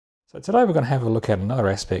So today we're going to have a look at another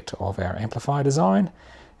aspect of our amplifier design,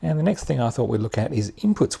 and the next thing I thought we'd look at is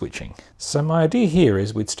input switching. So my idea here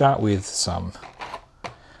is we'd start with some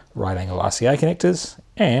right angle RCA connectors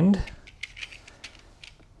and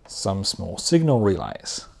some small signal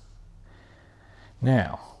relays.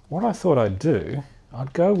 Now what I thought I'd do,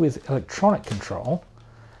 I'd go with electronic control,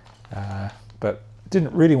 but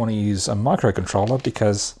didn't really want to use a microcontroller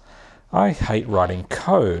because I hate writing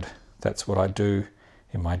code. That's what I do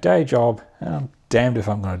in my day job, and I'm damned if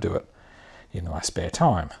I'm going to do it in my spare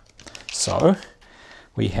time. So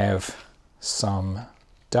we have some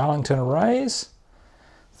Darlington arrays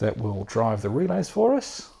that will drive the relays for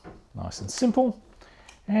us, nice and simple.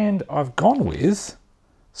 And I've gone with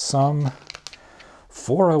some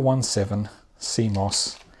 4017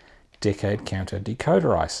 CMOS decade counter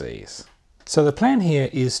decoder ICs. So the plan here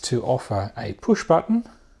is to offer a push button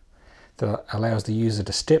that allows the user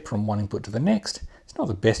to step from one input to the next. It's not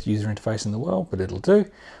the best user interface in the world, but it'll do.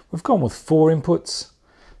 We've gone with 4 inputs.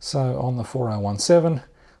 So on the 4017,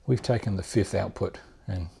 we've taken the 5th output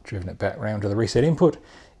and driven it back round to the reset input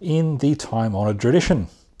in the time-honored tradition.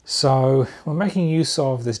 So we're making use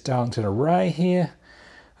of this Darlington array here,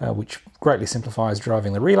 which greatly simplifies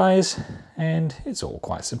driving the relays, and it's all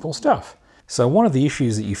quite simple stuff. So one of the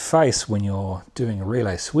issues that you face when you're doing a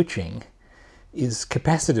relay switching is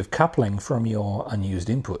capacitive coupling from your unused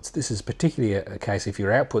inputs. This is particularly a case if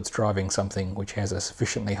your output's driving something which has a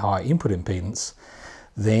sufficiently high input impedance,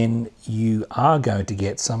 then you are going to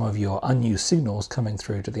get some of your unused signals coming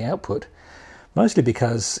through to the output, mostly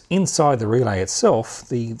because inside the relay itself,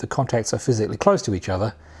 the contacts are physically close to each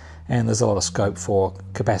other, and there's a lot of scope for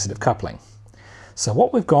capacitive coupling. So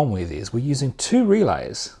what we've gone with is we're using 2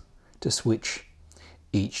 relays to switch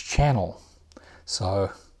each channel.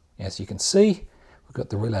 So as you can see, we've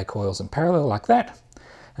got the relay coils in parallel like that.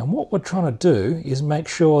 And what we're trying to do is make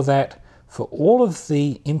sure that for all of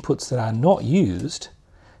the inputs that are not used,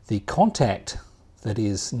 the contact that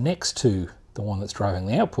is next to the one that's driving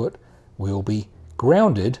the output will be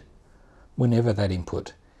grounded whenever that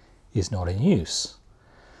input is not in use.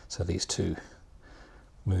 So these two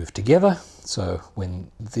move together. So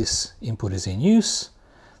when this input is in use,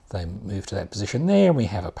 they move to that position there, and we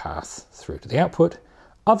have a path through to the output.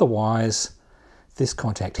 Otherwise, this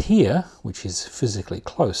contact here, which is physically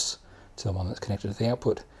close to the one that's connected to the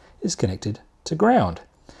output, is connected to ground.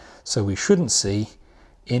 So we shouldn't see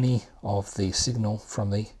any of the signal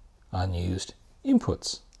from the unused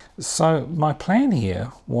inputs. So my plan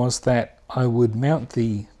here was that I would mount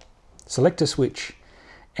the selector switch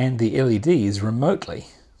and the LEDs remotely.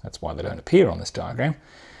 That's why they don't appear on this diagram.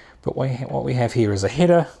 But what we have here is a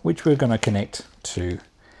header, which we're going to connect to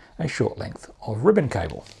a short length of ribbon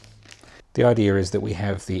cable. The idea is that we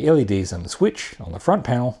have the LEDs and the switch on the front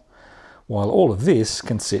panel, while all of this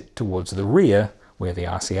can sit towards the rear where the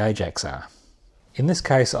RCA jacks are. In this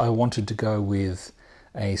case, I wanted to go with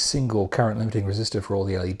a single current limiting resistor for all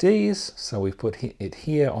the LEDs, so we've put it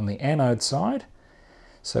here on the anode side.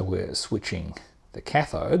 So we're switching the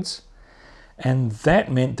cathodes, and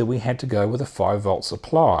that meant that we had to go with a 5-volt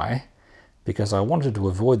supply, because I wanted to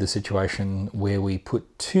avoid the situation where we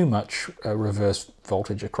put too much reverse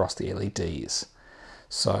voltage across the LEDs.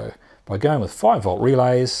 So by going with 5-volt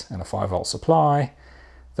relays and a 5-volt supply,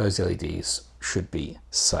 those LEDs should be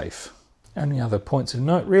safe. Only other points of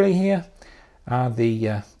note really here are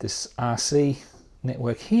this RC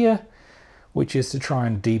network here, which is to try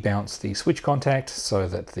and debounce the switch contact so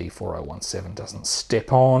that the 4017 doesn't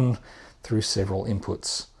step on through several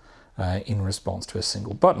inputs in response to a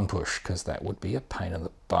single button push, because that would be a pain in the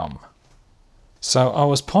bum. So I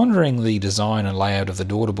was pondering the design and layout of the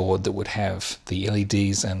daughter board that would have the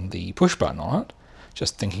LEDs and the push button on it,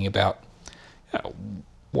 just thinking about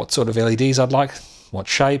what sort of LEDs I'd like, what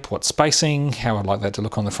shape, what spacing, how I'd like that to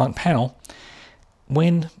look on the front panel,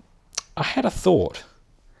 when I had a thought.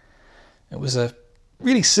 It was a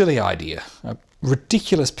really silly idea, a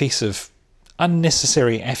ridiculous piece of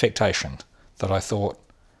unnecessary affectation that I thought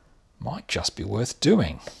might just be worth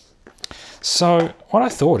doing. So what I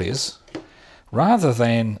thought is, rather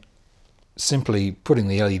than simply putting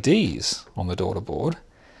the LEDs on the daughter board,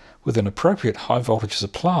 with an appropriate high voltage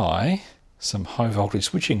supply, some high voltage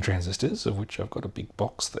switching transistors, of which I've got a big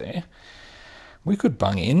box there, we could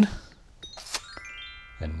bung in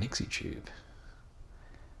a Nixie tube.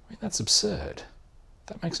 I mean, that's absurd.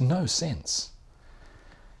 That makes no sense.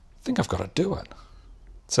 I think I've got to do it.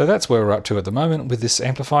 So that's where we're up to at the moment with this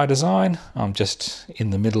amplifier design. I'm just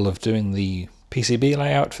in the middle of doing the PCB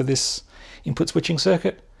layout for this input switching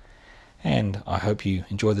circuit, and I hope you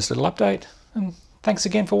enjoyed this little update, and thanks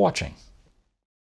again for watching.